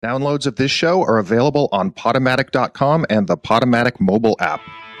Downloads of this show are available on Podomatic.com and the Podomatic mobile app.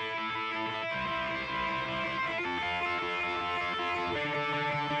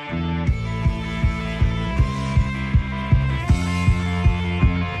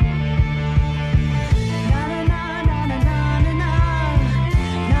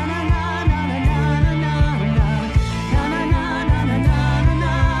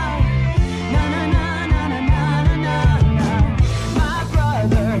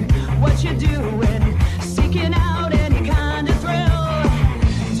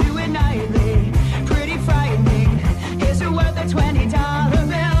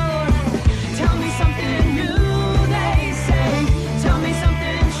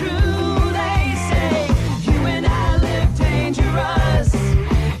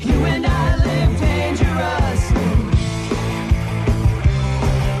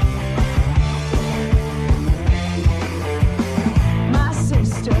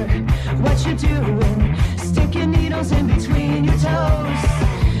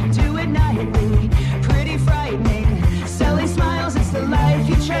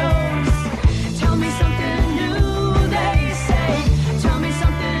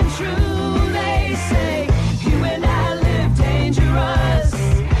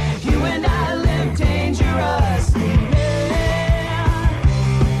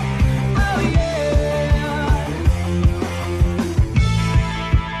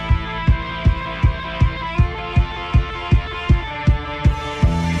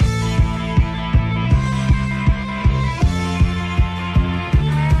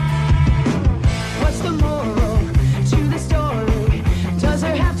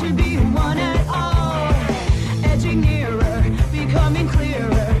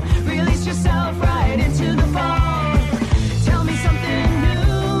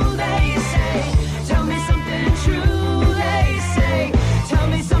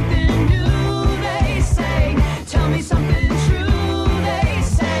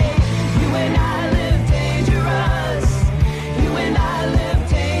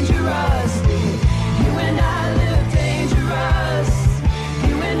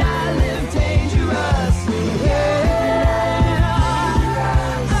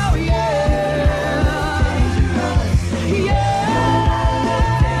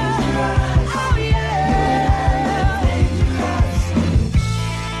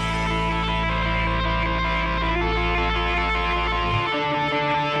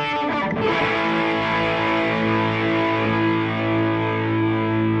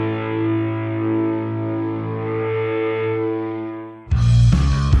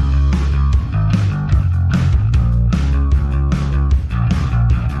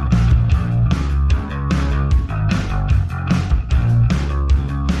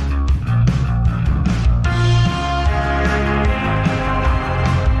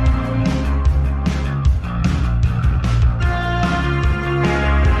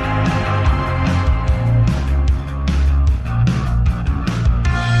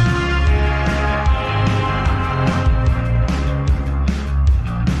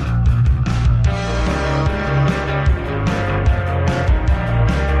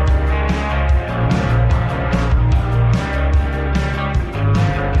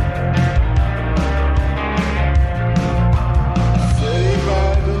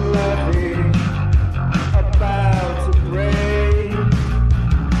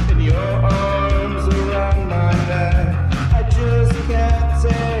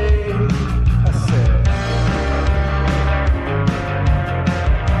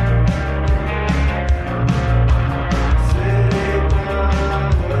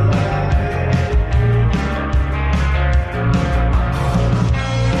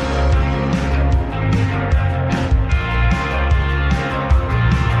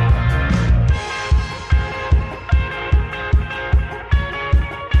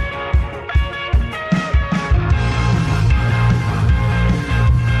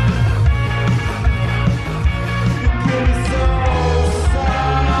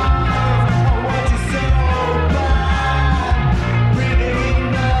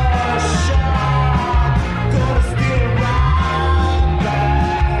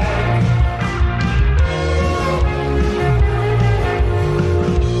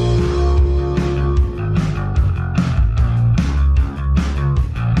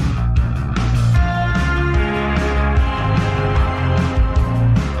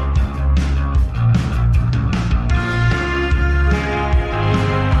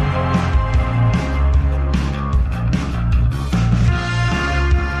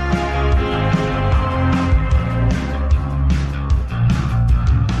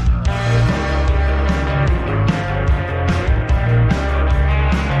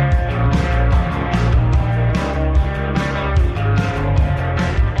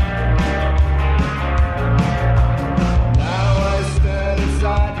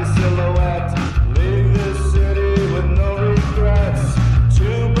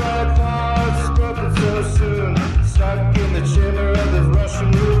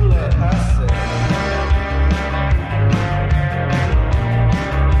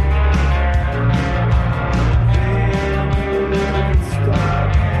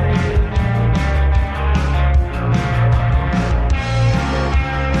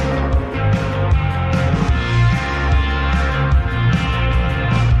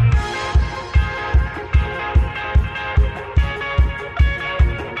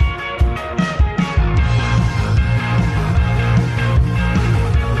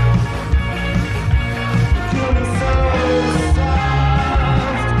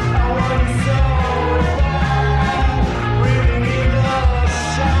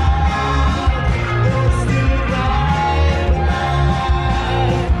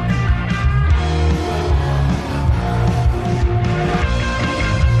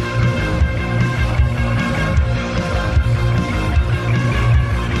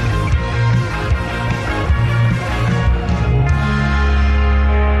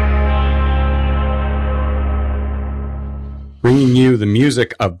 bringing you the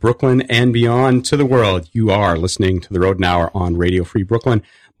music of Brooklyn and beyond to the world. You are listening to the Rodent Hour on Radio Free Brooklyn.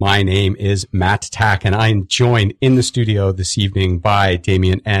 My name is Matt Tack, and I'm joined in the studio this evening by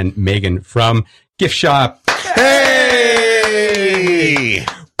Damien and Megan from Giftshop. Hey!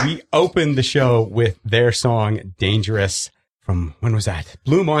 We opened the show with their song Dangerous from, when was that?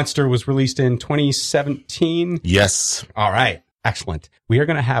 Blue Monster was released in 2017. Yes. All right. Excellent. We are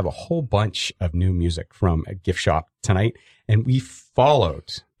going to have a whole bunch of new music from Giftshop tonight, and we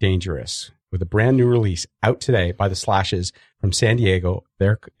followed Dangerous with a brand new release out today by the Slashes from San Diego.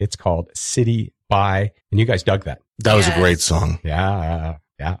 It's called City By, and you guys dug that. That was a great song. Yeah,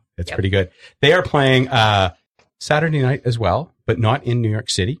 it's pretty good. They are playing Saturday night as well, but not in New York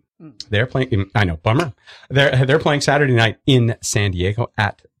City. They're playing, I know, bummer. They're playing Saturday night in San Diego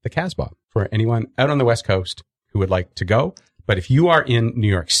at the Casbah for anyone out on the West Coast who would like to go. But if you are in New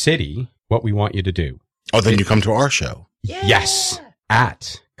York City, what we want you to do. Oh, then you come to our show. Yeah. Yes.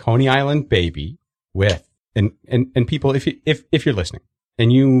 At Coney Island Baby with, and people, if you're listening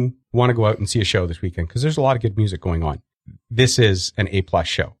and you want to go out and see a show this weekend, because there's a lot of good music going on, this is an A+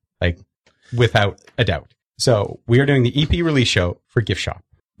 show, like without a doubt. So we are doing the EP release show for Giftshop.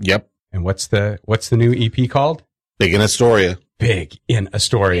 Yep. And what's the new EP called? Big in Astoria. Big in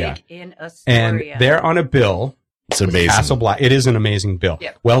Astoria. Big in Astoria. And they're on a bill. It's amazing. Castle Black. It is an amazing bill.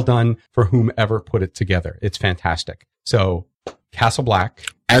 Yep. Well done for whomever put it together. It's fantastic. So Castle Black.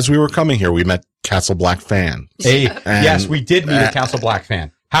 As we were coming here, we met Castle Black fan. Yes, we did meet a Castle Black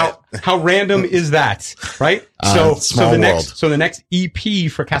fan. How random is that, right? Small world. So the next EP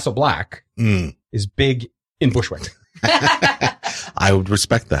for Castle Black is Big in Bushwick. I would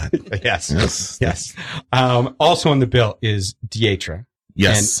respect that. Yes. Also on the bill is Dietra.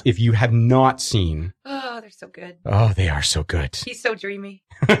 Yes. And if you have not seen, oh, they're so good. Oh, they are so good. He's so dreamy.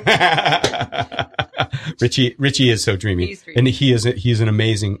 Richie is so dreamy. He's dreamy. And he's an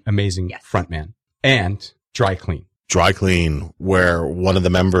amazing frontman. And Dry Clean. Dry Clean, where one of the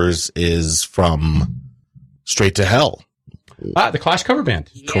members is from Straight to Hell. The Clash cover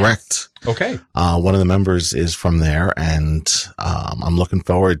band. Yes. Correct. Okay. One of the members is from there, and I'm looking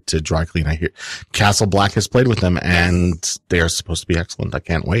forward to Dry Clean. I hear Castle Black has played with them, and they are supposed to be excellent. I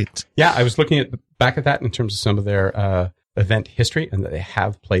can't wait. Yeah, I was looking back at that in terms of some of their event history, and that they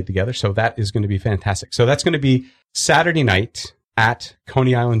have played together. So that is going to be fantastic. So that's going to be Saturday night at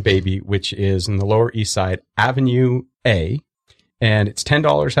Coney Island Baby, which is in the Lower East Side, Avenue A, and it's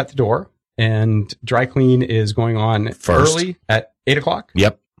 $10 at the door. And Dry Clean is going on First. Early at 8:00.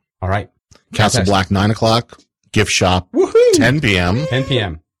 Yep. All right. Castle Black, 9:00. Giftshop, Woohoo! 10 p.m. 10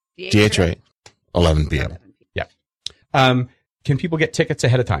 p.m. DHA, 11 p.m. Yeah. Can people get tickets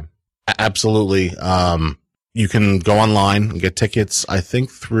ahead of time? Absolutely. You can go online and get tickets, I think,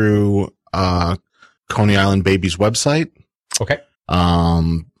 through Coney Island Baby's website. Okay.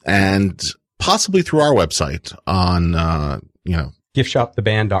 And possibly through our website on,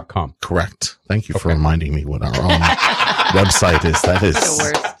 Giftshoptheband.com. Correct. Thank you for reminding me what our own website is. That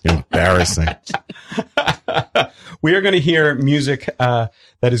is embarrassing. We are going to hear music that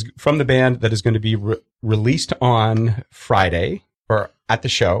is from the band that is going to be released on Friday or at the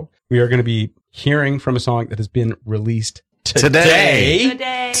show. We are going to be hearing from a song that has been released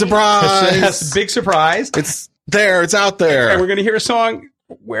today. Surprise! That's a big surprise. It's there. It's out there. And we're going to hear a song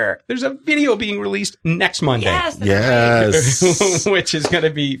where there's a video being released next Monday. Yes. Which is going to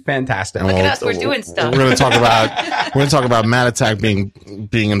be fantastic. Look at us, we're doing stuff. We're going to talk about Matt Attack being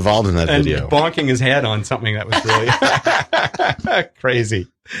involved in that video. Bonking his head on something that was really crazy.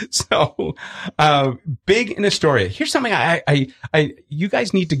 So, Big in Astoria. Here's something you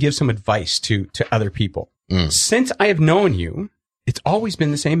guys need to give some advice to other people. Since I have known you, it's always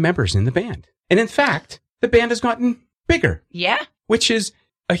been the same members in the band. And in fact, the band has gotten bigger. Yeah. Which is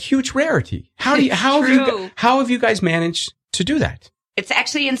a huge rarity. How have you guys managed to do that? It's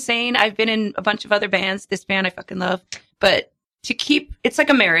actually insane. I've been in a bunch of other bands. This band I fucking love. But it's like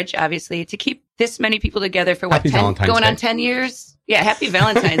a marriage, obviously, to keep this many people together for what, 10 years? Yeah, happy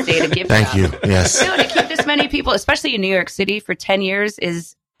Valentine's Day to Giftshop. Thank you. Yes. No, to keep this many people, especially in New York City, for 10 years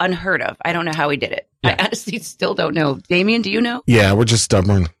is unheard of. I don't know how we did it. Yeah. I honestly still don't know. Damien, do you know? Yeah, we're just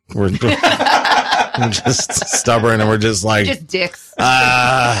stubborn. We're just stubborn, and we're just like... Just dicks.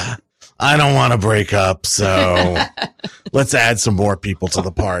 I don't want to break up, so let's add some more people to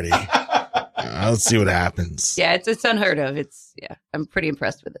the party. Let's see what happens. Yeah, it's unheard of. I'm pretty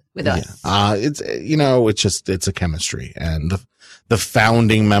impressed with us. It's a chemistry, and the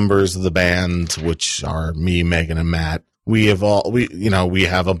founding members of the band, which are me, Megan, and Matt, we have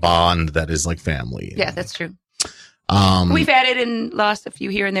a bond that is like family. Yeah, that's true. We've added and lost a few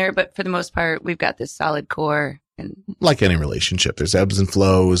here and there, but for the most part, we've got this solid core, And like any relationship, there's ebbs and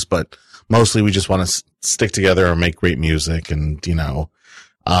flows, but mostly we just want to stick together and make great music and,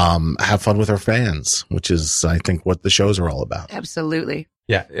 have fun with our fans, which is, I think, what the shows are all about. Absolutely.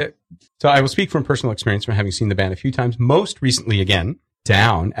 Yeah. So I will speak from personal experience from having seen the band a few times, most recently, again,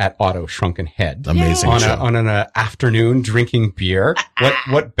 down at Otto Shrunken Head. Amazing show. On an afternoon drinking beer.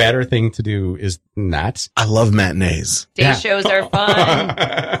 What better thing to do is than that? I love matinees. Day shows are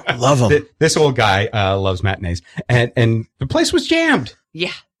fun. Love them. This old guy loves matinees. And the place was jammed.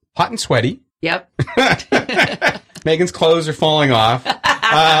 Yeah. Hot and sweaty. Yep. Megan's clothes are falling off.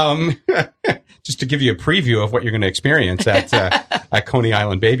 Just to give you a preview of what you're going to experience at Coney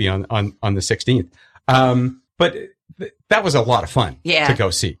Island Baby on the 16th. But that was a lot of fun to go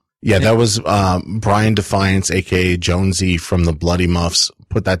see. Yeah, that was Brian Defiance, a.k.a. Jonesy from the Bloody Muffs,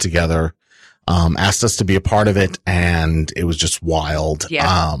 put that together, asked us to be a part of it, and it was just wild.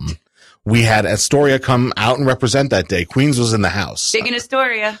 Yeah. We had Astoria come out and represent that day. Queens was in the house. Big in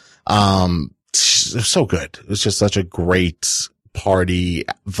Astoria. It was so good. It was just such a great party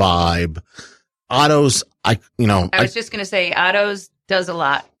vibe. Otto's, I was just going to say, Otto's does a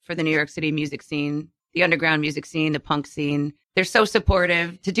lot for the New York City music scene, the underground music scene, the punk scene. They're so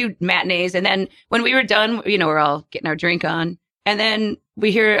supportive to do matinees. And then when we were done, we're all getting our drink on. And then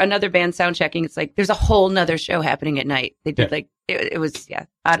we hear another band sound checking. It's like, there's a whole nother show happening at night. They did it was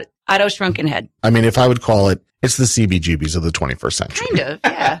Otto Shrunken Head. I mean, if I would call it, it's the CBGBs of the 21st century. Kind of,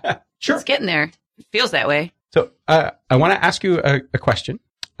 yeah. Sure. It's getting there. It feels that way. So I want to ask you a question,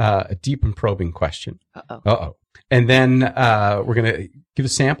 a deep and probing question. Uh-oh. And then we're going to give a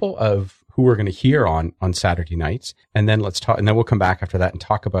sample of who we're going to hear on Saturday nights. And then we'll come back after that and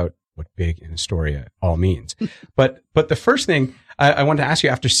talk about what big in Astoria all means. But the first thing I wanted to ask you,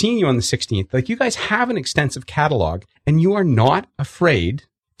 after seeing you on the 16th, like, you guys have an extensive catalog and you are not afraid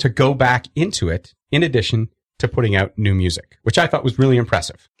to go back into it in addition to putting out new music, which I thought was really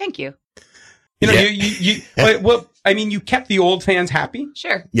impressive. Thank you. You kept the old fans happy.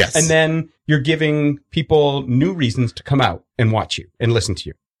 Sure. Yes. And then you're giving people new reasons to come out and watch you and listen to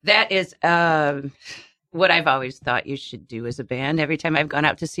you. That is what I've always thought you should do as a band. Every time I've gone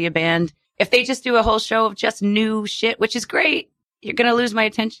out to see a band, if they just do a whole show of just new shit, which is great, you're going to lose my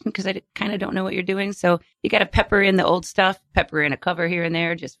attention because I kind of don't know what you're doing. So you got to pepper in the old stuff, pepper in a cover here and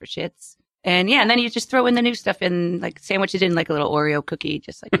there just for shits. And and then you just throw in the new stuff in, like, sandwich it in like a little Oreo cookie,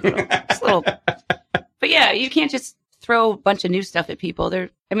 just like a little. But yeah, you can't just throw a bunch of new stuff at people. They're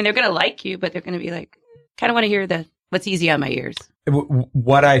going to like you, but they're going to be like, kind of want to hear what's easy on my ears.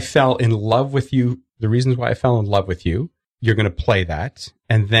 What I fell in love with you, the reasons why I fell in love with you, you're going to play that,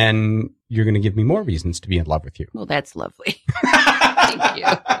 and then you're going to give me more reasons to be in love with you. Well, that's lovely. Thank you.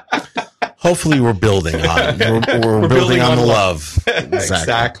 Hopefully we're building on we're building on the love.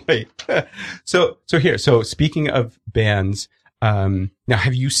 Exactly. So speaking of bands, now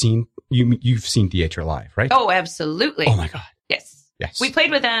have you seen you've seen Dietra live, right? Oh, absolutely. Oh my God. Yes. Yes. We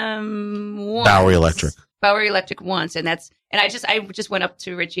played with them once. Bowery Electric once, and I just went up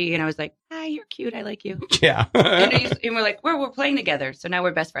to Richie and I was like, "Hi, you're cute. I like you." Yeah. and we're like, we're playing together, so now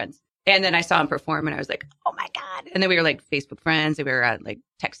we're best friends. And then I saw him perform, and I was like, "Oh my God!" And then we were like Facebook friends, and we were like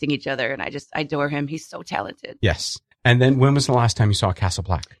texting each other, and I adore him. He's so talented. Yes. And then when was the last time you saw Castle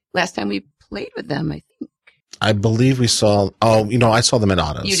Black? Last time we played with them, I think. I believe we saw. I saw them at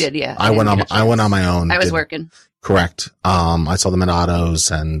Otto's. You did, yeah. I went on my own. I was working. Correct. I saw them at Otto's,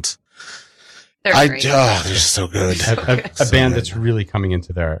 and they're great. They're so good. A band that's really coming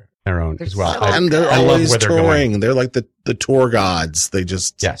into their own as well. And they're always touring. They're like the tour gods. They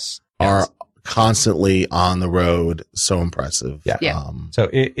just are constantly on the road. So impressive. Yeah. So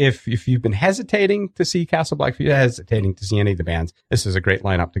if you've been hesitating to see Castle Black, if you're hesitating to see any of the bands, this is a great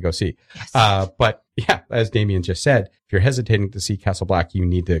lineup to go see. Yes. But yeah, as Damien just said, if you're hesitating to see Castle Black, you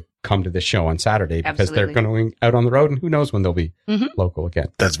need to come to this show on Saturday because they're going out on the road, and who knows when they'll be local again.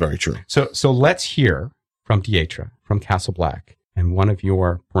 That's very true. So let's hear from Dietra, from Castle Black, and one of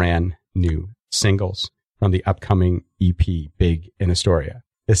your brand new singles from the upcoming EP, Big in Astoria.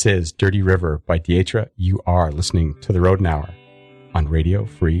 This is Dirty River by Dietra. You are listening to The Rodent Hour on Radio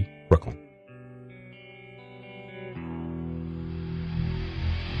Free Brooklyn.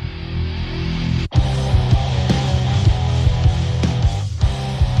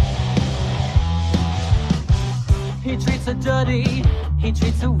 He treats her dirty, he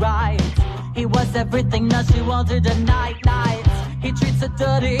treats her right. He was everything that she wanted a night. He treats her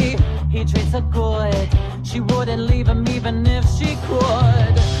dirty, he treats her good. She wouldn't leave him even if she could.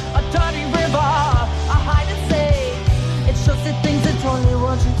 A dirty river, a hide and seek. It shows the things it only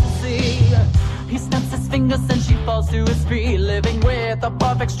wants you to see. He snaps his fingers and she falls to his feet. Living with a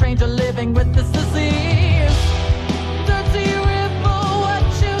perfect stranger, living with this disease.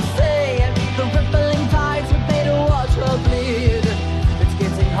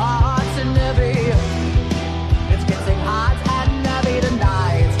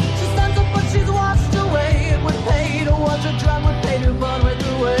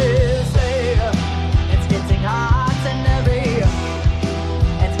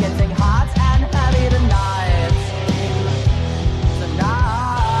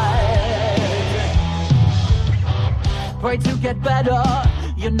 pray to get better.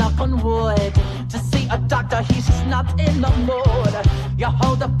 You knock on wood to see a doctor, he's just not in the mood. You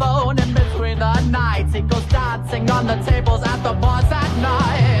hold the phone in between the nights, he goes dancing on the tables at the bars at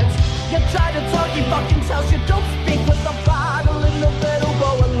night. You try to talk, he fucking tells you don't speak, with the bottle in the middle,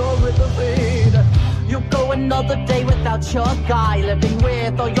 go along with the beat. You go another day without your guy, living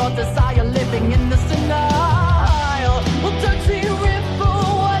with all your desire, living in the denial. Well, dirty ripple,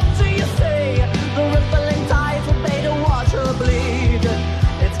 what do you say? The rippling tides will pay to watch her bleed.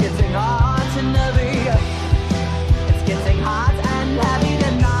 It's getting hot and heavy. It's getting hot and heavy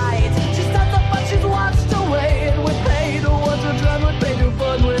tonight. She stands up but she's washed away, and with pay to watch her drown, with pay to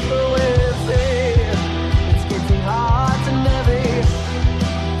fun with the whiskey. It's getting hot and heavy.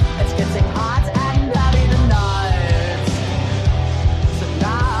 It's getting hot and heavy tonight.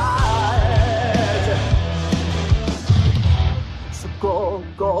 Tonight. So go,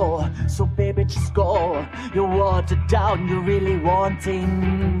 go. So baby, just go. You're watered down, you're really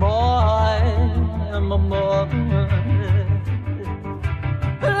wanting more. More.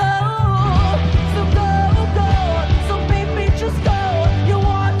 Oh, so go, go. So baby, just go. You're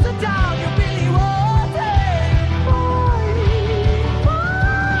watered down, you're really wanting more.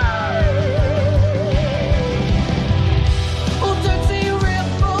 Oh, dirty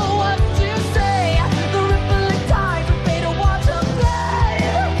ripple, what do you say? The rippling tide will pay to watch her play.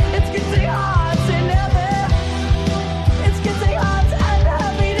 It's getting hot and heavy. It's getting hot and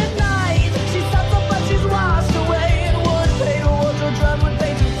heavy tonight. She stands up but she's washed away in water.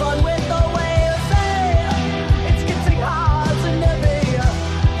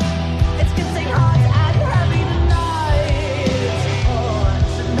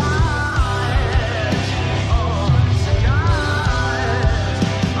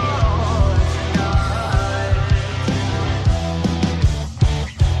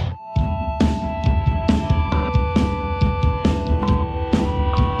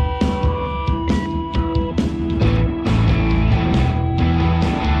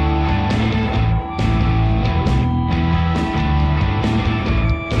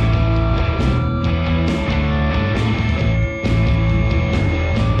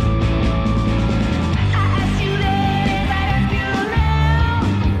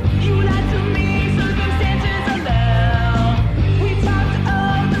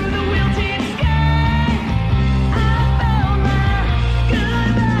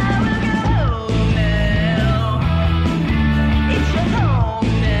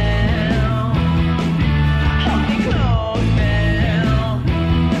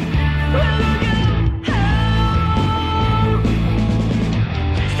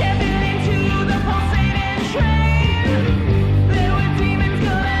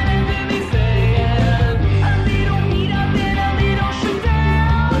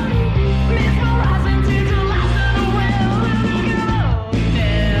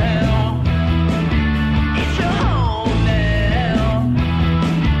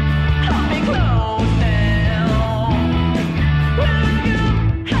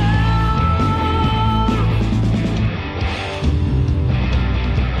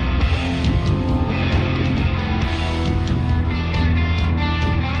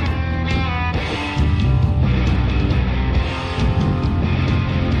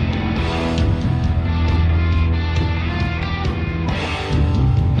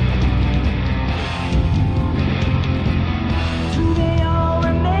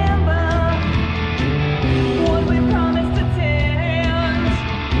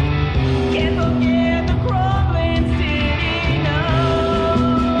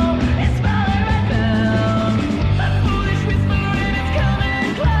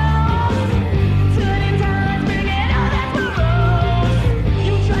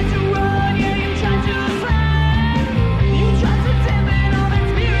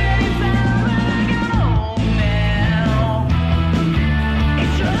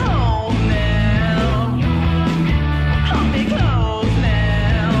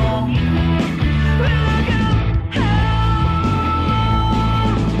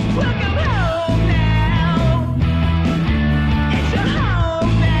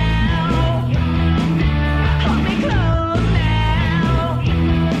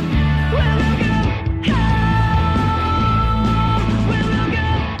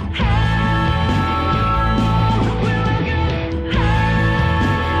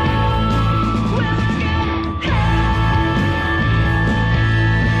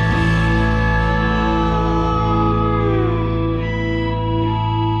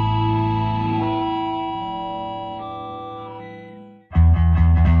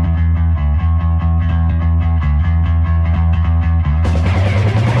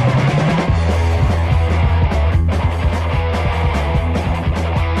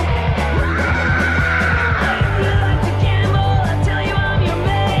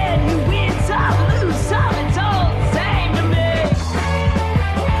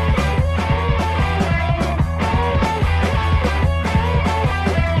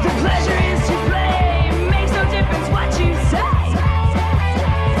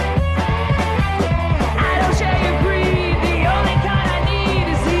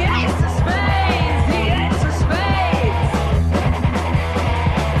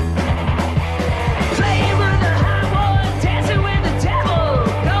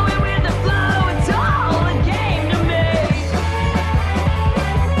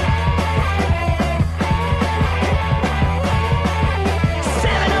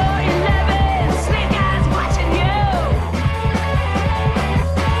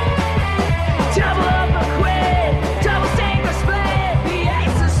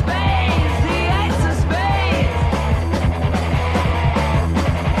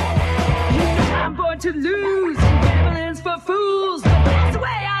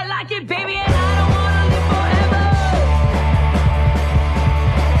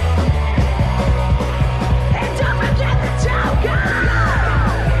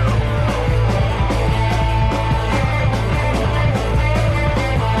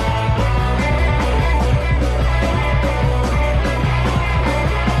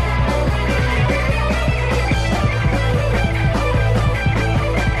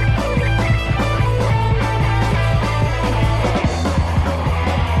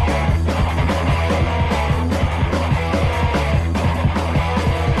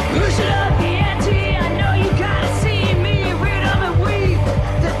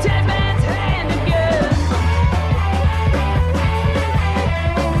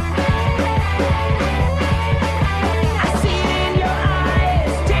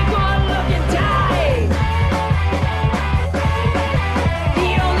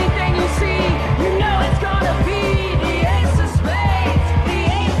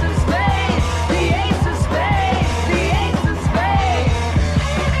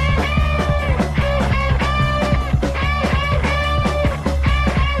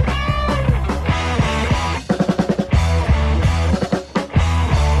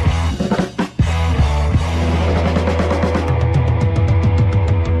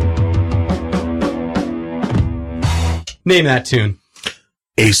 Name that tune.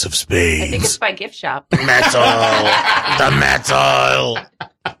 Ace of Spades. I think it's by Giftshop. Metal. The metal.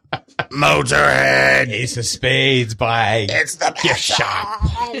 Motorhead. Ace of Spades by It's the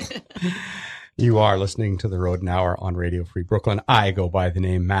Giftshop. You are listening to The Rodent Hour on Radio Free Brooklyn. I go by the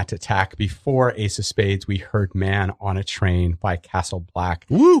name Matt Attack. Before Ace of Spades, we heard Man on a Train by Castle Black.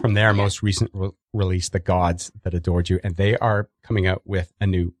 Woo. From their most recent release, The Gods That Adored You. And they are coming out with a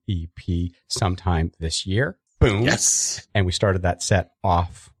new EP sometime this year. Boom. Yes. And we started that set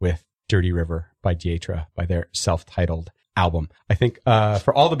off with Dirty River by Dietra, by their self-titled album. I think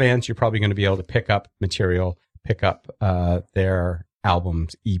for all the bands, you're probably going to be able to pick up material, pick up their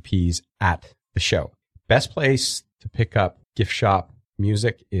albums, EPs at the show. Best place to pick up Giftshop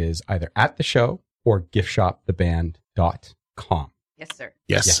music is either at the show or giftshoptheband.com. Yes, sir.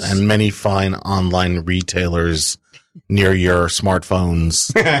 Yes. And many fine online retailers near your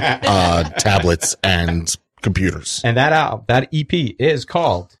smartphones, tablets, and computers. And that EP is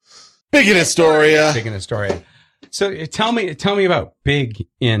called Big in Astoria. Big in Astoria. So tell me about Big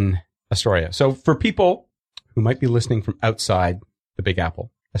in Astoria. So for people who might be listening from outside the Big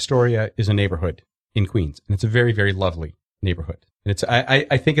Apple, Astoria is a neighborhood in Queens, and it's a very, very lovely neighborhood. And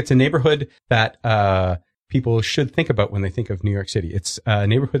I think it's a neighborhood that people should think about when they think of New York City. It's a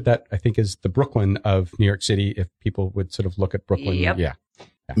neighborhood that I think is the Brooklyn of New York City. If people would sort of look at Brooklyn, Yep. Yeah.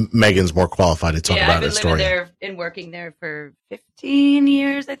 Megan's more qualified to talk about I've been living there and working there for 15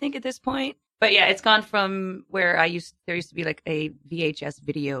 years, I think, at this point. But yeah, it's gone from where there used to be like a VHS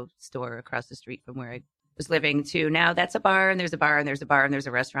video store across the street from where I was living to now that's a bar and there's a bar and there's a bar and there's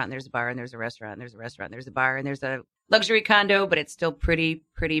a restaurant and there's a bar and there's a restaurant and there's a restaurant and there's a bar and there's a luxury condo, but it's still pretty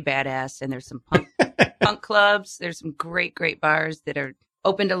badass. And there's some punk clubs. There's some great bars that are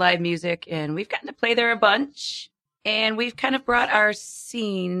open to live music, and we've gotten to play there a bunch. And we've kind of brought our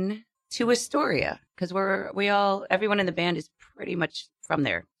scene to Astoria because everyone in the band is pretty much from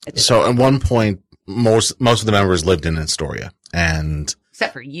there. So at one point, most of the members lived in Astoria, and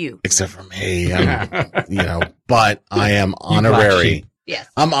except for you, except for me, but I am honorary. Yes,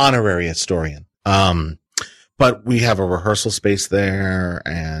 I'm honorary Astorian. But we have a rehearsal space there,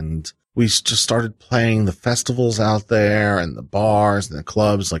 and we just started playing the festivals out there and the bars and the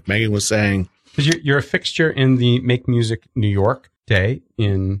clubs, like Megan was saying. Because you're a fixture in the Make Music New York Day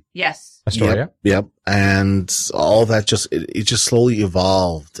in Astoria. Yep. And all that it just slowly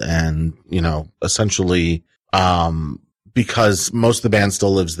evolved. And, essentially, because most of the band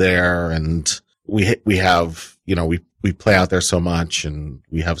still lives there, and we have, we play out there so much, and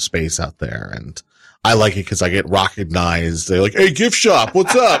we have space out there, and I like it because I get recognized. They're like, "Hey, Gift Shop,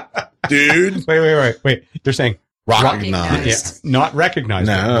 what's up, dude?" Wait. They're saying recognized. Yeah, not recognized.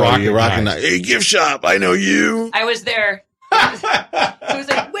 No, you're recognized. Hey, Gift Shop, I know you. I was there. He was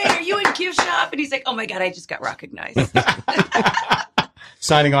like, "Wait, are you in Gift Shop?" And he's like, "Oh my God, I just got recognized."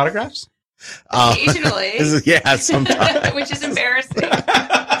 Signing autographs? Occasionally. Yeah, sometimes. Which is embarrassing.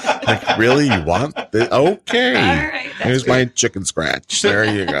 Like, really? You want this? Okay. All right. Here's my chicken scratch. There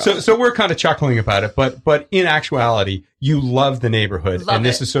you go. So we're kind of chuckling about it, but in actuality, you love the neighborhood,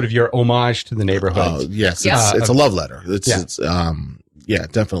 this is sort of your homage to the neighborhood. Oh, yes. It's a love letter. It's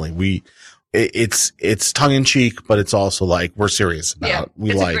definitely. It's tongue in cheek, but it's also like we're serious about it.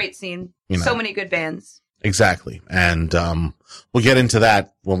 It's a great scene. So many good bands. Exactly. And we'll get into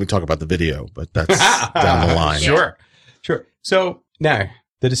that when we talk about the video, but that's down the line. Sure. So now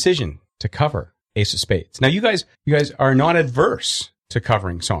the decision to cover Ace of Spades. Now you guys are not adverse to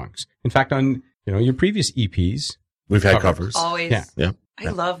covering songs. In fact, on your previous EPs, we've had covers. Always. Yeah. I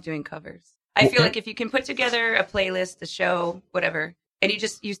love doing covers. I feel like if you can put together a playlist, a show, whatever, and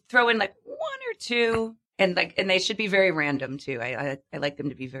you throw in like one or two, and they should be very random too. I like them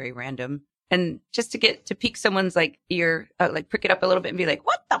to be very random, and just to pique someone's like ear, like prick it up a little bit and be like,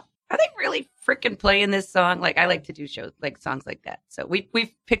 what the? Are they really freaking playing this song? Like, I like to do shows like songs like that. So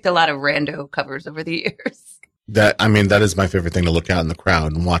we've picked a lot of rando covers over the years. That is my favorite thing, to look out in the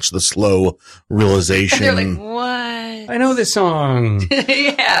crowd and watch the slow realization. And they're like, what? I know this song.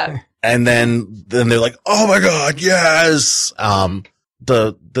 Yeah. And then they're like, oh my God, yes.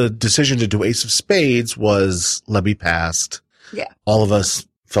 The decision to do Ace of Spades was Levy passed. Yeah. All of us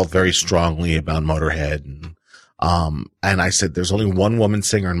felt very strongly about Motorhead, and I said, there's only one woman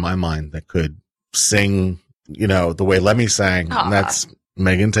singer in my mind that could sing, the way Lemmy sang, and that's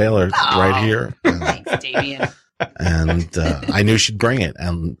Megan Taylor right here. Thanks, Damien. And I knew she'd bring it.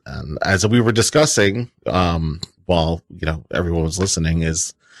 And as we were discussing, while everyone was listening,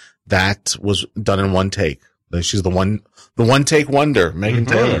 is that was done in one take. She's the one take wonder, Megan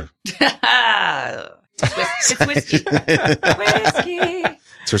Taylor. It's whiskey. Whiskey.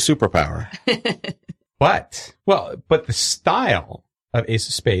 It's her superpower. But the style of Ace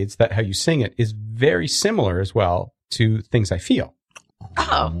of Spades, that how you sing it, is very similar as well to Things I Feel.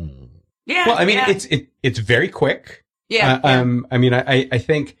 Oh, yeah. Well, I mean, it's very quick. Yeah. I mean, I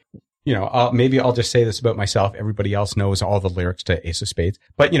think, maybe I'll just say this about myself. Everybody else knows all the lyrics to Ace of Spades,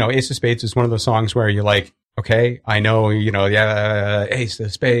 but Ace of Spades is one of those songs where you're like, okay, I know, Ace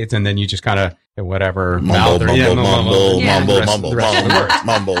of Spades, and then you just kind of whatever mumble, meow,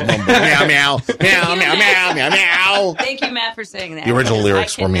 meow. Thank you, Matt, for saying that. The original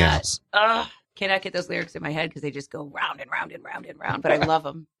lyrics were meows. Cannot get those lyrics in my head because they just go round and round and round and round. But I love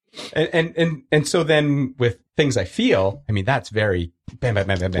them. And so then with Things I Feel, I mean, that's very bam, bam,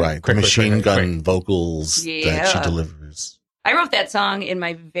 bam, bam, bam. Right, quick, machine gun vocals that she delivers. I wrote that song in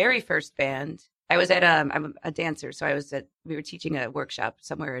my very first band. I was at I'm a dancer, so we were teaching a workshop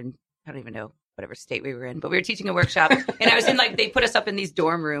somewhere in, I don't even know whatever state we were in, but we were teaching a workshop, and I was in they put us up in these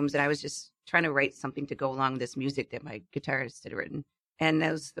dorm rooms, and I was just trying to write something to go along with this music that my guitarist had written, and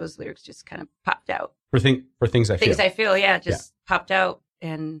those lyrics just kind of popped out. For Things I Feel. Things I Feel, just popped out,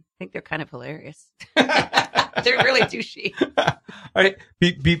 and I think they're kind of hilarious. They're really douchey. All right.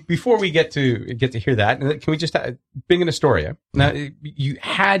 Before we get to hear that, can we just Bing and Astoria? Now, you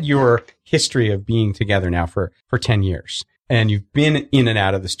had your history of being together now for 10 years, and you've been in and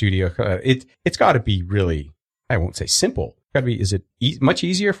out of the studio. It's got to be really, I won't say simple. Is it much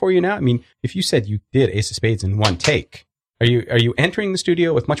easier for you now? I mean, if you said you did Ace of Spades in one take, are you entering the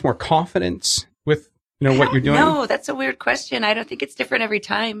studio with much more confidence with what you're doing? No, that's a weird question. I don't think it's different every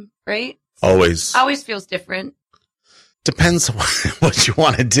time, right? Always feels different. Depends on what you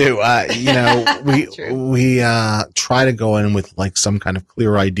want to do. We try to go in with like some kind of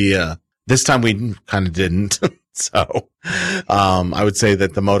clear idea. This time we kind of didn't. So, I would say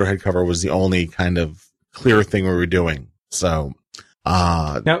that the Motorhead cover was the only kind of clear thing we were doing. So,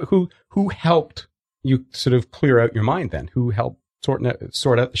 now who helped you sort of clear out your mind then? Who helped sort out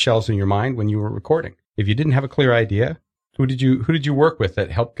the shells in your mind when you were recording? If you didn't have a clear idea, who did you work with that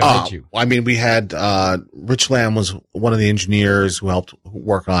helped guide you? I mean, we had Rich Lamb was one of the engineers who helped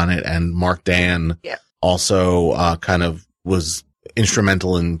work on it, and Mark Dan also kind of was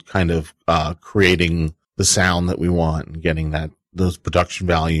instrumental in kind of creating the sound that we want and getting those production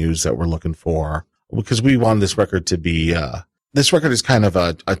values that we're looking for, because we wanted this record to be this record is kind of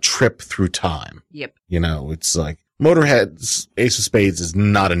a trip through time. Yep. It's like Motorhead's Ace of Spades is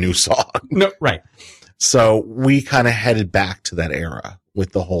not a new song. No, right. So we kind of headed back to that era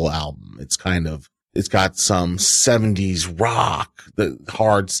with the whole album. It's got some 70s rock, the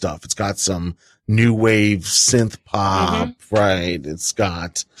hard stuff. It's got some new wave synth pop, right? It's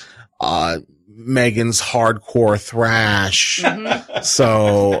got, Megan's hardcore thrash.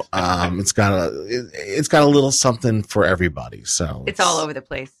 So, it's got a little something for everybody. So it's all over the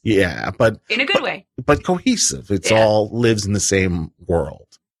place. Yeah. But in a good way, but cohesive. It's all lives in the same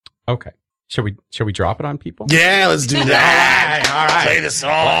world. Okay. Shall we drop it on people? Yeah, let's do that. All right. Play the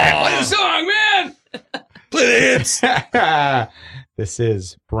song. Play the song, man. Play the hits. This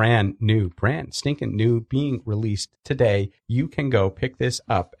is brand stinking new, being released today. You can go pick this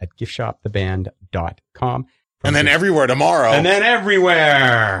up at giftshoptheband.com. And then everywhere tomorrow. And then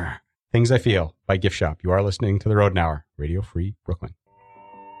everywhere. Things I Feel by Gift Shop. You are listening to The Rodent Hour, Radio Free Brooklyn.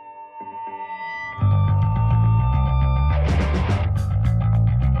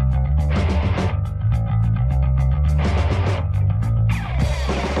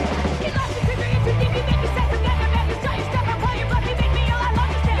 He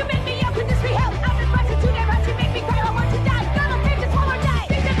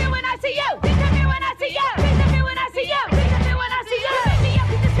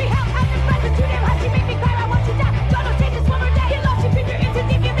loves you.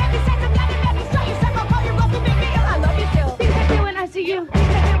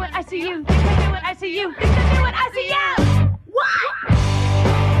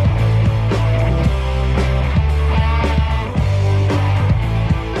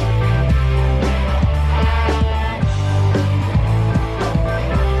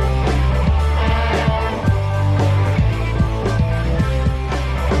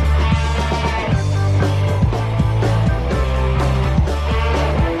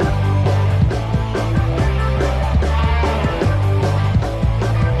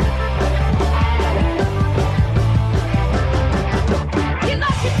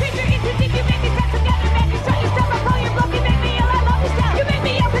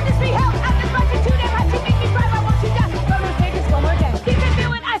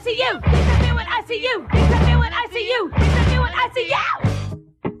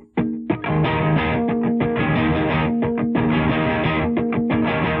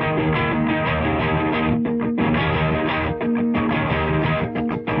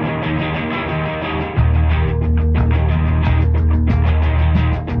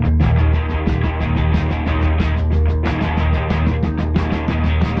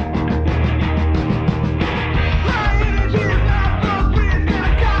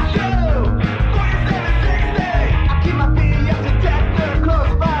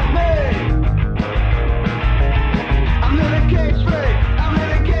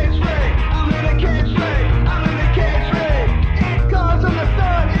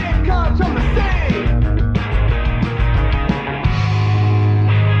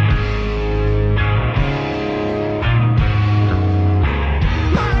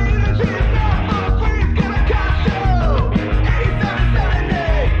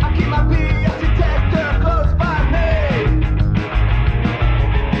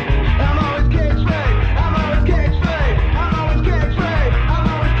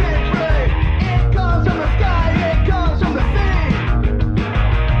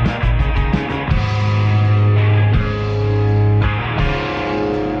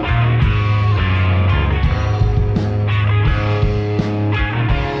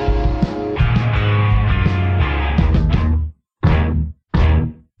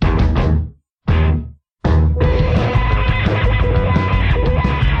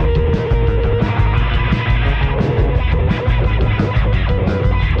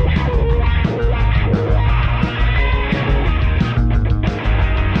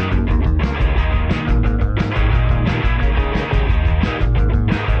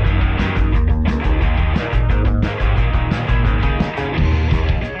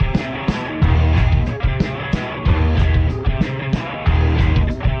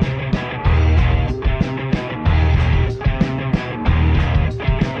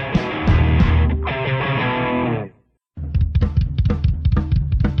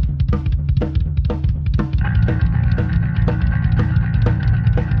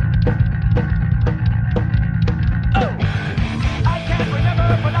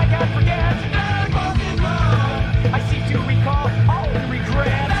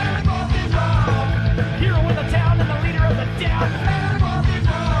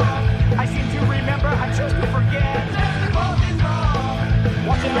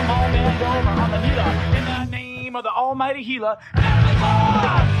 Watching them all bend over on the healer in the name of the almighty healer. Man of the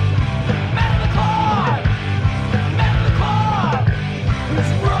cloth! Man of the cloth! Man of the cloth!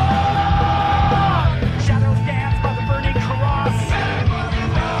 Who's wrong? Shadows dance by the burning cross.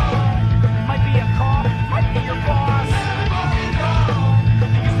 Might be a cop, might be your boss.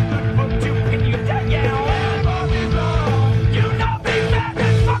 Use a good book to pin you down. You not be mad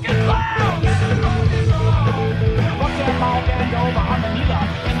at fucking clowns. Watch them all bend over on the healer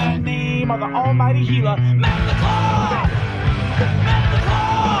in the name of the almighty healer. Man of the cloth! Man of the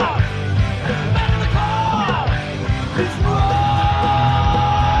cloth! Man of the cloth! Who's wrong?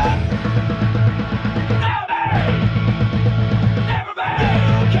 Never! Never be!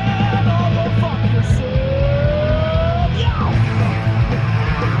 You can all go fuck yourself! Yeah!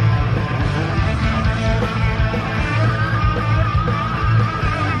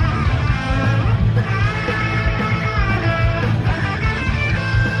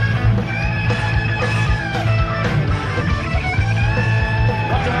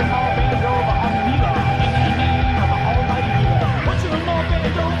 Watch them all bend over on the healer in the name of the almighty healer. Watch them all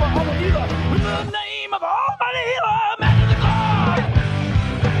bend over on the healer in the name of the almighty healer. Man of the cloth!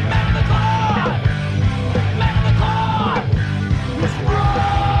 Man of the cloth! Man of the cloth! Who's wrong?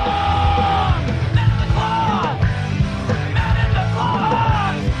 Man of the cloth! Man of the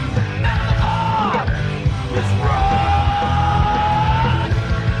cloth! Man of the cloth! Who's wrong?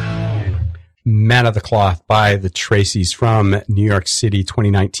 Man of the Cloth by the Tracys from New York City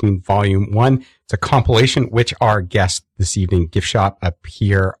 2019 Volume 1. It's a compilation which our guest this evening, Giftshop,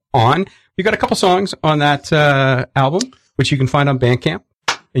 appear on. We got a couple songs on that album, which you can find on Bandcamp.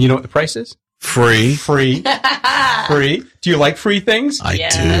 And you know what the price is? Free. Free. Free. Do you like free things? I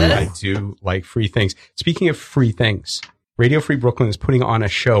Yes. do. I do like free things. Speaking of free things, Radio Free Brooklyn is putting on a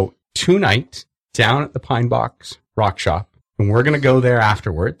show tonight down at the Pine Box Rock Shop. And we're going to go there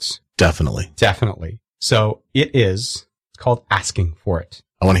afterwards. Definitely. Definitely. So it's called Asking for It.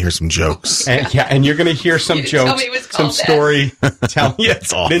 I want to hear some jokes. And you're going to hear some You didn't tell jokes, me it was some called story. Tell you,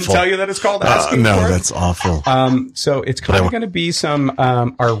 It's awful. didn't tell you that it's called Asking No, for It. that's awful. So it's kind of going to be some,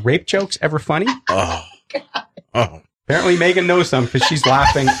 are rape jokes ever funny? Oh. Oh. Apparently Megan knows some because she's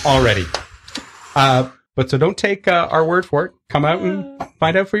laughing already. But so don't take our word for it. Come out and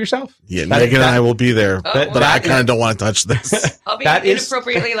find out for yourself. Yeah, Megan and I will be there, Oh, but well, I kind of don't want to touch this. I'll be That is-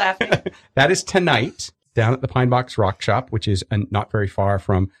 inappropriately laughing. That is tonight down at the Pine Box Rock Shop, which is not very far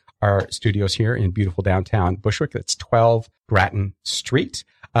from our studios here in beautiful downtown Bushwick. That's 12 Grattan Street.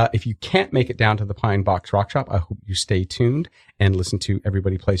 If you can't make it down to the Pine Box Rock Shop, I hope you stay tuned and listen to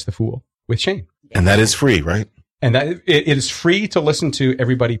Everybody Plays the Fool with Shane. And that is free, right? And that it is free to listen to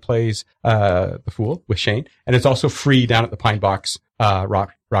Everybody Plays the Fool with Shane. And it's also free down at the Pine Box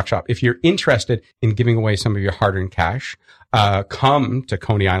Rock Shop. If you're interested in giving away some of your hard-earned cash, come to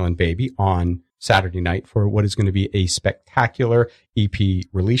Coney Island Baby on Saturday night for what is going to be a spectacular EP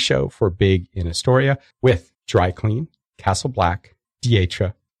release show for Big in Astoria with Dry Clean, Castle Black,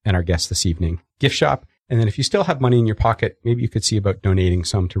 Dietra, and our guest this evening, Giftshop. And then if you still have money in your pocket, maybe you could see about donating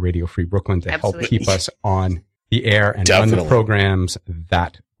some to Radio Free Brooklyn to Absolutely. help keep us on the air and run the Definitely. programs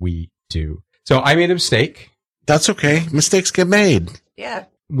that we do. So I made a mistake. That's okay. Mistakes get made. Yeah.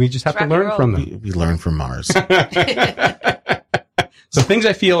 We just have Rock to and learn roll. from them. We learn from Mars. So things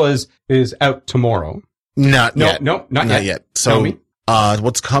I feel is out tomorrow. Not No, yet. no, not Not yet. yet. Tell So, me.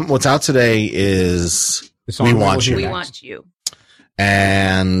 what's out today is The song We that Want we'll hear We next. want you.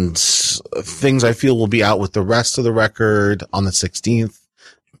 and things I feel will be out with the rest of the record on the 16th.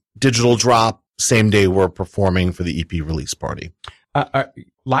 Digital drop, same day we're performing for the EP release party.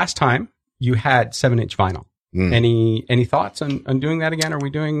 Last time you had 7-inch vinyl. Mm. Any thoughts on doing that again? Are we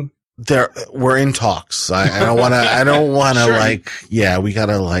doing? We're in talks. I don't want to, Sure. we got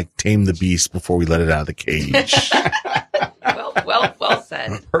to tame the beast before we let it out of the cage. Well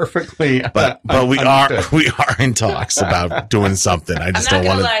said. Perfectly. But we understood. are in talks about doing something. I I'm just not don't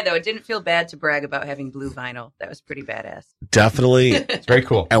gonna want to. lie though, it didn't feel bad to brag about having blue vinyl. That was pretty badass. Definitely. It's very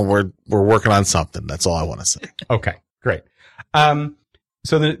cool. And we're working on something. That's all I want to say. Okay, great.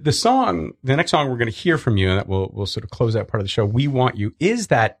 So the next song we're going to hear from you, and that we'll sort of close out part of the show, We Want You, is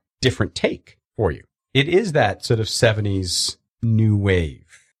that different take for you. It is that sort of 70s new wave,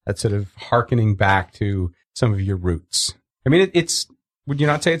 that sort of hearkening back to some of your roots. I mean, it's, would you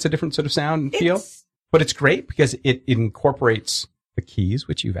not say it's a different sort of sound and feel? But it's great because it incorporates the keys,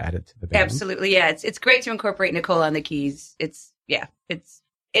 which you've added to the band. Absolutely. Yeah. It's great to incorporate Nicole on the keys. It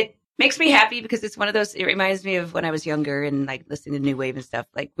makes me happy because it's one of those, it reminds me of when I was younger and listening to new wave and stuff,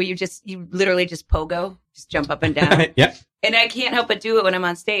 where you literally just pogo, just jump up and down. Yep. And I can't help but do it when I'm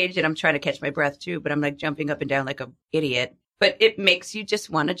on stage and I'm trying to catch my breath too, but I'm jumping up and down like an idiot. but it makes you just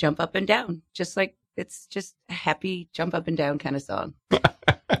want to jump up and down. Just like it's just a happy jump up and down kind of song.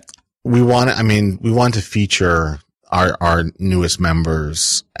 We want to feature our newest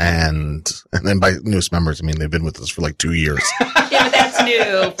members, and then by newest members, I mean they've been with us for like 2 years. Yeah, but that's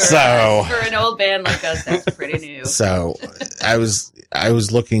new. For an old band like us, that's pretty new. So I was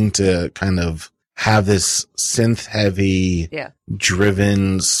looking to kind of have this synth heavy,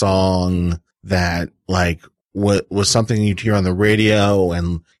 driven song that like was something you'd hear on the radio,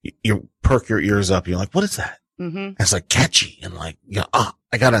 and you perk your ears up. You're like, what is that? Mm-hmm. And it's like catchy, and like,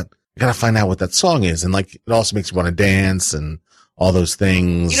 I gotta find out what that song is. And like, it also makes you want to dance and all those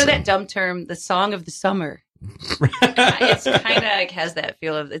things. You know that dumb term, the song of the summer. It's kind of like has that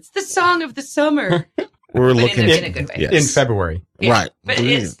feel of, it's the song of the summer. We're looking in a good way. In February. Yeah. Right. But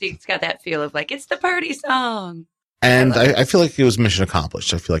it's got that feel of like, it's the party song. And I feel like it was mission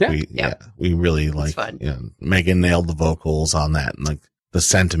accomplished. I feel like we really like, Megan nailed the vocals on that, and like the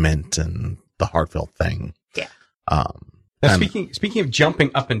sentiment and the heartfelt thing. Yeah. Now, speaking of jumping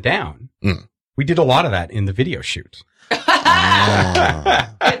up and down, we did a lot of that in the video shoot. Good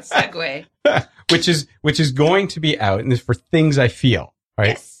segue. which is going to be out, and this for Things I Feel, right?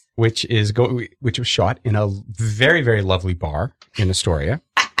 Yes. Which was shot in a very, very lovely bar in Astoria.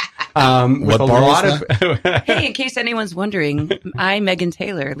 What bar was that? Hey, in case anyone's wondering, I'm Megan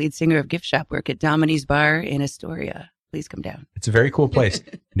Taylor, lead singer of Giftshop, work at Domini's Bar in Astoria. Please come down. It's a very cool place.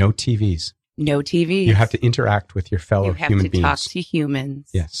 No TVs. No TVs. You have to interact with your fellow human beings. You have to talk to humans.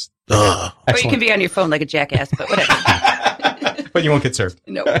 Yes. Or you can be on your phone like a jackass, but whatever. But you won't get served.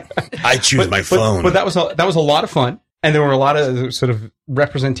 No. I choose my phone. But that was a lot of fun. And there were a lot of sort of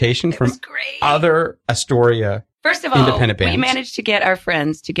representation from other Astoria First of all, independent bands. We managed to get our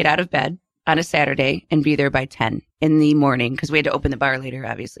friends to get out of bed on a Saturday and be there by 10 in the morning because we had to open the bar later,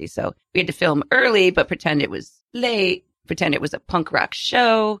 obviously. So we had to film early, but pretend it was late, pretend it was a punk rock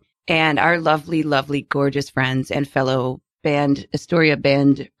show. And our lovely, lovely, gorgeous friends and fellow band, Astoria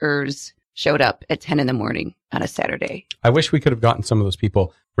banders, showed up at 10 in the morning on a Saturday. I wish we could have gotten some of those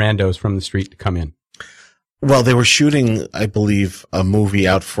people, randos from the street, to come in. Well, they were shooting, I believe, a movie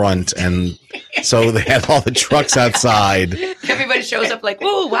out front, and so they had all the trucks outside. Everybody shows up like,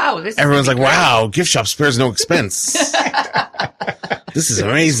 "Whoa, wow!" Everyone's like, "Wow, Gift Shop spares no expense." This is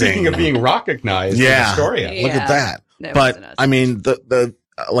amazing. Speaking of being recognized, in Astoria, look at that. But I mean,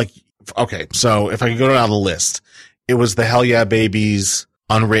 okay. So if I could go down the list, it was the Hell Yeah Babies,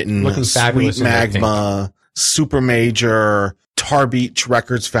 Unwritten, Looking Sweet Magma, Super Major, Tar Beach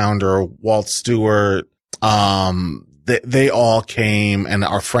Records founder Walt Stewart. They all came, and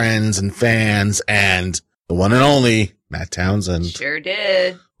our friends and fans, and the one and only Matt Townsend. Sure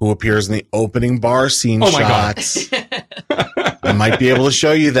did. Who appears in the opening bar scene shots. I might be able to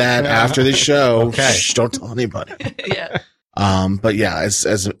show you that after the show. Okay. Shh, don't tell anybody. Yeah. But yeah, as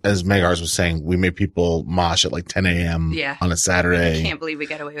Megars was saying, we made people mosh at like 10 a.m. on a Saturday. I can't believe we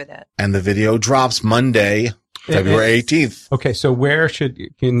got away with that. And the video drops Monday, February 18th. Okay, so where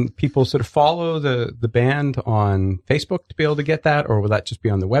can people sort of follow the band on Facebook to be able to get that, or will that just be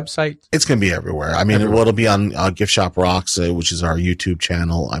on the website? It's going to be everywhere. I mean, it'll be on Gift Shop Rocks, which is our YouTube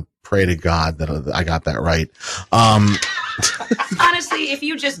channel. I pray to God that I got that right. Honestly, if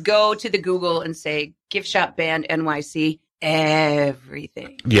you just go to the Google and say Gift Shop Band NYC,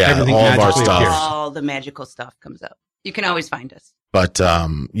 everything. Yeah, everything all of our stuff. All the magical stuff comes up. You can always find us. But,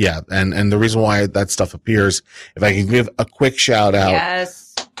 and the reason why that stuff appears, if I can give a quick shout out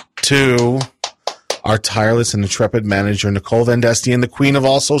to our tireless and intrepid manager, Nicole Vendestian, the queen of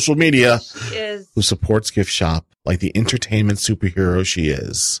all social media, she is, who supports Gift Shop like the entertainment superhero she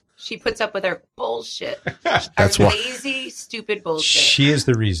is. She puts up with our bullshit. That's our why. Lazy, stupid bullshit. She is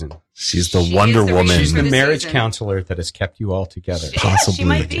the reason. She's the Wonder Woman. She's the marriage counselor that has kept you all together. Possibly. She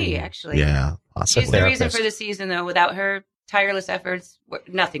might be, actually. Yeah, possibly. She's the reason for the season, though. Without her tireless efforts,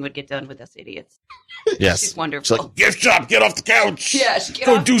 nothing would get done with us idiots. Yes. She's wonderful. She's like, Gift Shop, get off the couch. Yeah,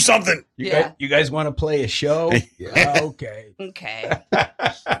 go do something. You guys want to play a show? Yeah, okay. Okay.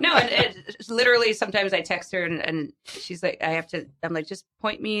 No, and it's literally sometimes I text her and she's like, I'm like, just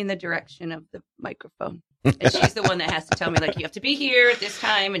point me in the direction of the microphone. And she's the one that has to tell me, like, you have to be here at this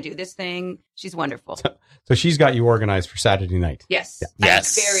time and do this thing. She's wonderful. So she's got you organized for Saturday night. Yes. Yeah. I'm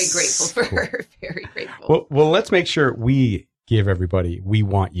very grateful for her. Very grateful. Well, let's make sure we give everybody, we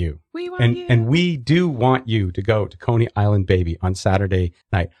want you. We want you. And we do want you to go to Coney Island Baby on Saturday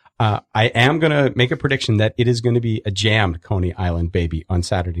night. I am going to make a prediction that it is going to be a jammed Coney Island Baby on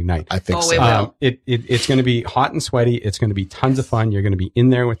Saturday night. I think so. It will. It's going to be hot and sweaty. It's going to be tons of fun. You're going to be in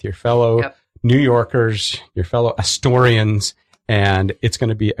there with your fellow New Yorkers, your fellow Astorians, and it's going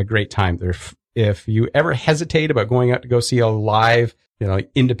to be a great time.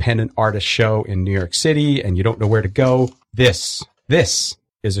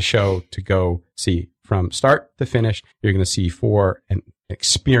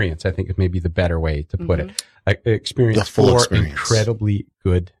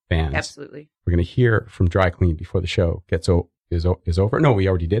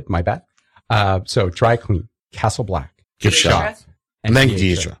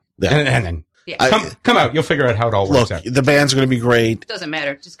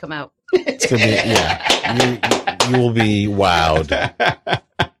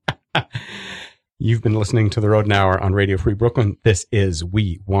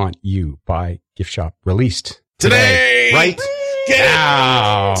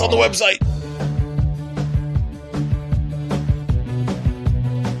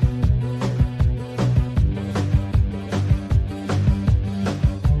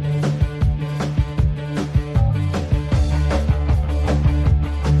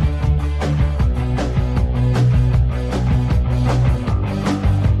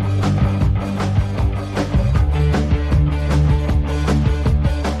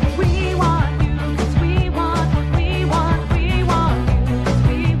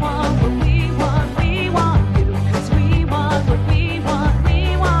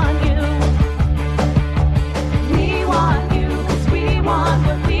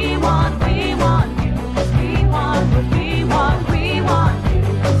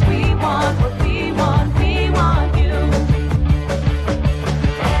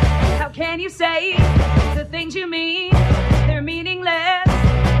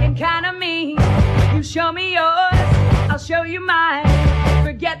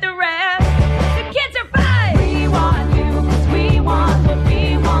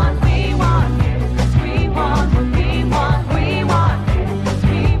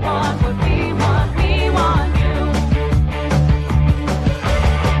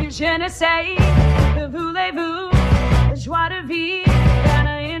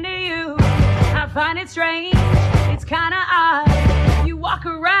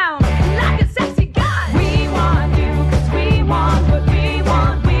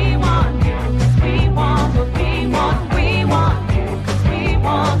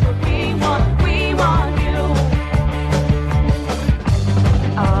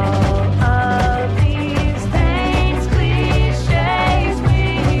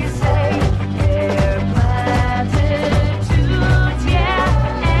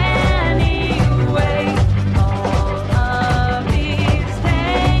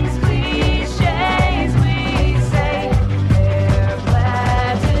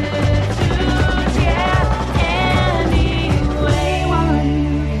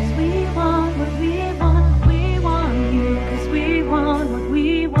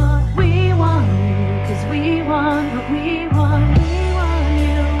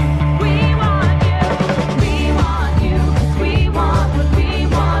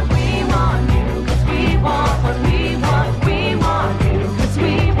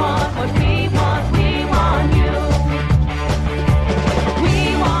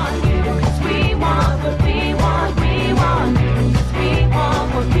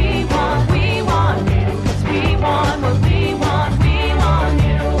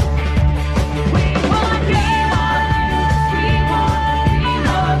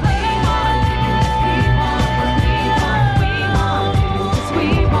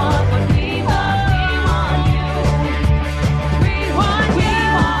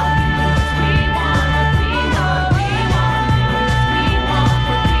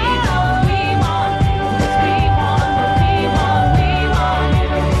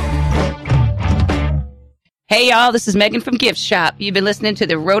 Hey y'all, this is Megan from Giftshop. You've been listening to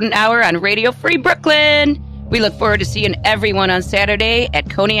the Rodent Hour on Radio Free Brooklyn. We look forward to seeing everyone on Saturday at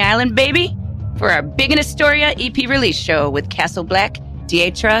Coney Island, baby, for our Big in Astoria EP release show with Castle Black,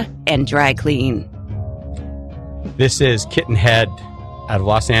 Dietra, and Dry Clean. This is Kitten Head out of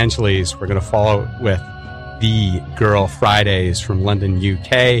Los Angeles. We're going to follow with The Girl Fridays from London,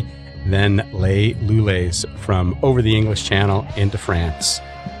 UK, then Les Loulets from over the English Channel into France.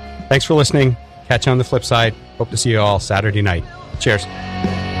 Thanks for listening. Catch you on the flip side. Hope to see you all Saturday night. Cheers.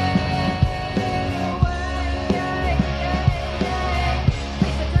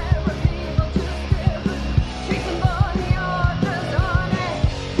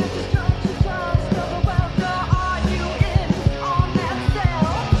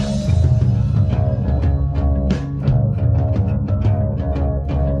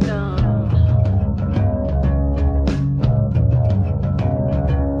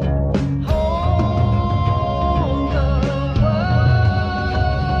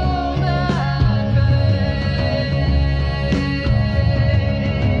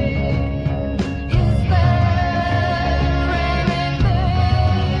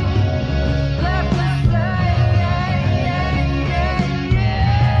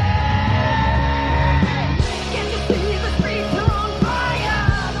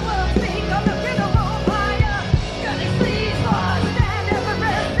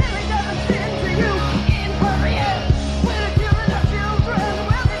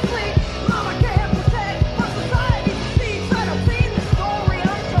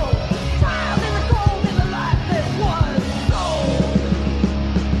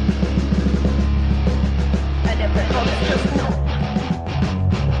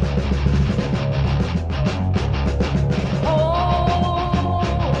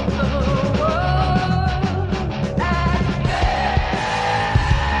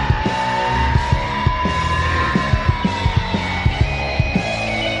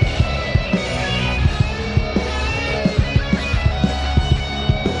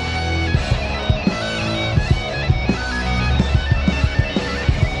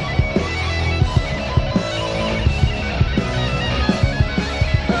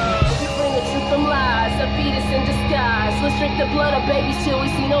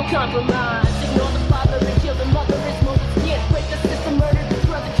 no compromise. Ignore the bothering